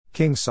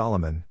King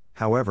Solomon,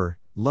 however,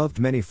 loved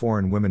many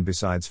foreign women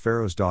besides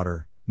Pharaoh's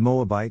daughter,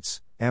 Moabites,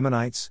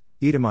 Ammonites,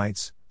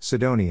 Edomites,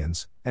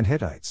 Sidonians, and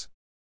Hittites.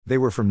 They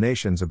were from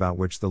nations about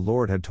which the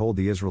Lord had told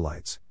the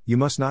Israelites, "You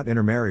must not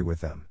intermarry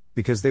with them,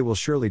 because they will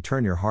surely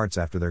turn your hearts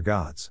after their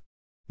gods."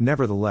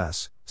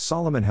 Nevertheless,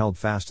 Solomon held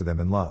fast to them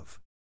in love.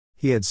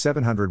 He had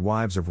 700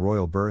 wives of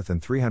royal birth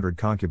and 300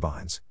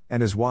 concubines,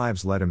 and his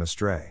wives led him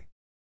astray.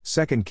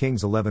 2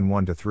 Kings 11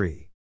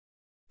 1-3.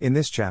 In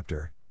this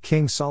chapter,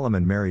 King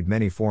Solomon married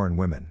many foreign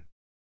women.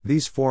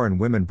 These foreign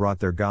women brought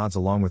their gods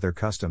along with their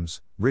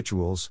customs,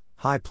 rituals,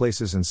 high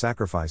places and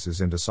sacrifices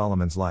into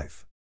Solomon's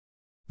life.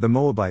 The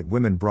Moabite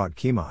women brought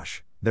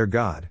Chemosh, their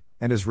god,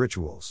 and his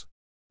rituals.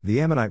 The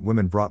Ammonite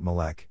women brought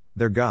Molech,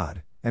 their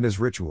god, and his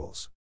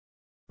rituals.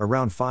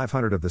 Around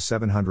 500 of the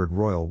 700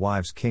 royal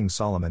wives King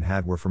Solomon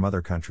had were from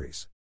other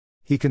countries.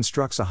 He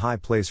constructs a high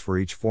place for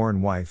each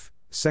foreign wife,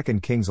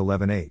 2 Kings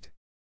 11:8.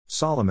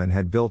 Solomon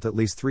had built at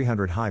least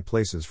 300 high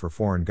places for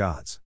foreign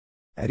gods.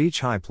 At each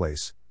high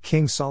place,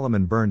 King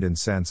Solomon burned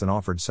incense and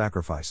offered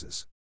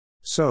sacrifices.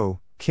 So,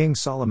 King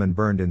Solomon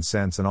burned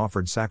incense and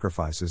offered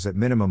sacrifices at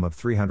minimum of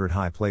 300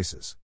 high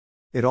places.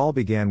 It all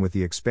began with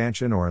the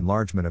expansion or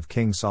enlargement of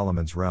King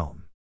Solomon's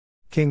realm.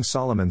 King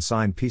Solomon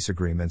signed peace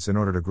agreements in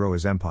order to grow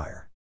his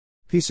empire.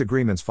 Peace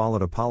agreements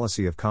followed a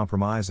policy of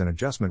compromise and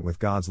adjustment with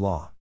God's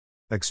law.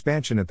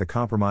 Expansion at the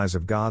compromise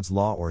of God's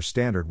law or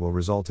standard will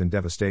result in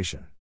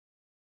devastation.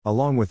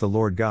 Along with the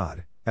Lord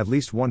God, at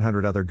least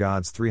 100 other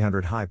gods,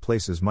 300 high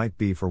places might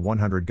be for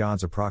 100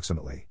 gods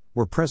approximately,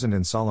 were present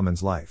in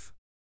Solomon's life.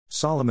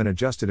 Solomon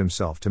adjusted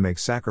himself to make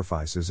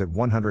sacrifices at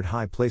 100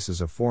 high places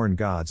of foreign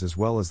gods as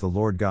well as the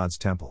Lord God's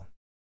temple.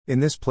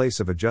 In this place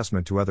of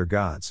adjustment to other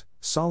gods,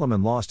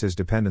 Solomon lost his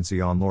dependency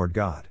on Lord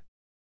God.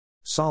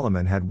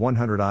 Solomon had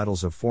 100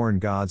 idols of foreign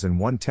gods and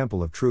one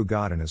temple of true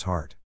God in his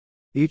heart.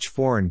 Each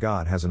foreign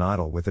god has an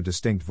idol with a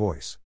distinct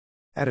voice.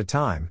 At a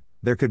time,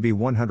 there could be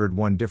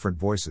 101 different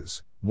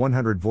voices,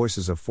 100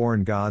 voices of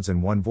foreign gods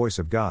and one voice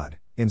of God,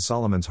 in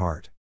Solomon's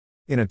heart.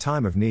 In a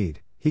time of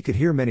need, he could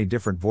hear many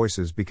different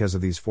voices because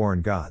of these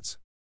foreign gods.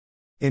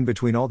 In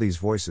between all these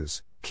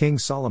voices, King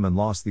Solomon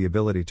lost the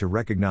ability to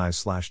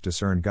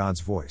recognize/discern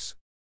God's voice.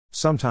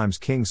 Sometimes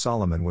King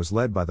Solomon was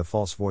led by the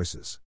false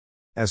voices.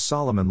 As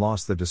Solomon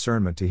lost the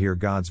discernment to hear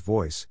God's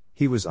voice,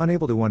 he was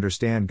unable to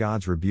understand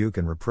God's rebuke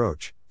and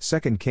reproach,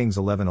 2 Kings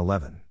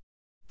 11:11.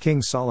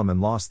 King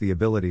Solomon lost the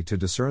ability to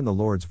discern the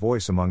Lord's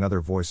voice among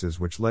other voices,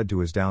 which led to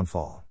his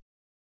downfall.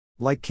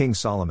 Like King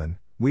Solomon,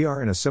 we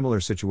are in a similar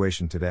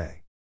situation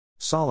today.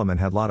 Solomon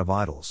had a lot of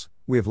idols,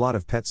 we have a lot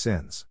of pet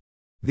sins.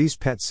 These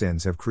pet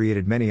sins have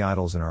created many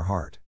idols in our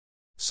heart.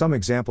 Some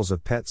examples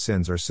of pet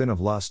sins are sin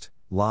of lust,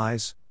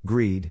 lies,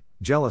 greed,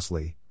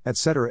 jealousy,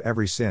 etc.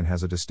 Every sin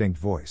has a distinct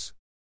voice.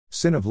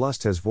 Sin of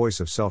lust has voice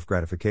of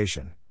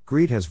self-gratification,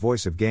 greed has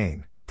voice of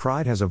gain,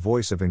 pride has a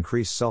voice of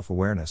increased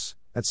self-awareness,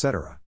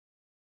 etc.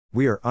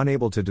 We are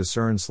unable to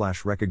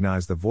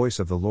discern/recognize the voice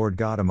of the Lord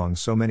God among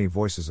so many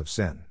voices of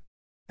sin.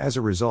 As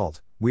a result,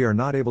 we are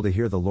not able to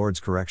hear the Lord's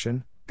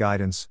correction,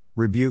 guidance,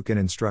 rebuke and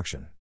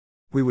instruction.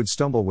 We would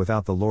stumble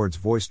without the Lord's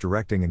voice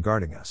directing and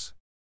guarding us.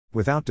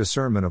 Without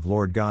discernment of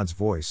Lord God's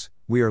voice,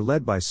 we are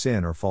led by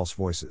sin or false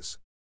voices.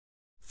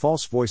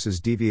 False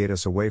voices deviate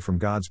us away from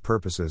God's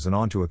purposes and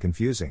onto a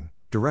confusing,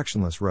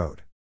 directionless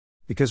road.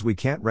 Because we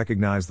can't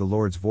recognize the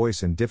Lord's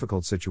voice in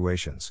difficult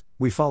situations,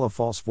 we follow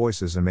false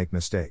voices and make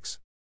mistakes.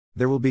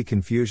 There will be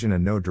confusion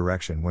and no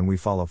direction when we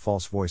follow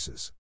false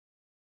voices.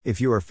 If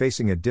you are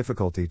facing a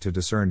difficulty to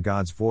discern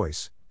God's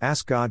voice,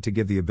 ask God to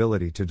give the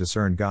ability to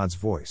discern God's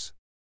voice.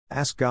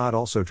 Ask God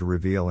also to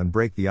reveal and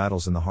break the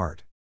idols in the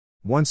heart.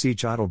 Once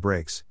each idol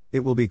breaks,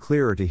 it will be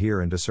clearer to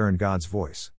hear and discern God's voice.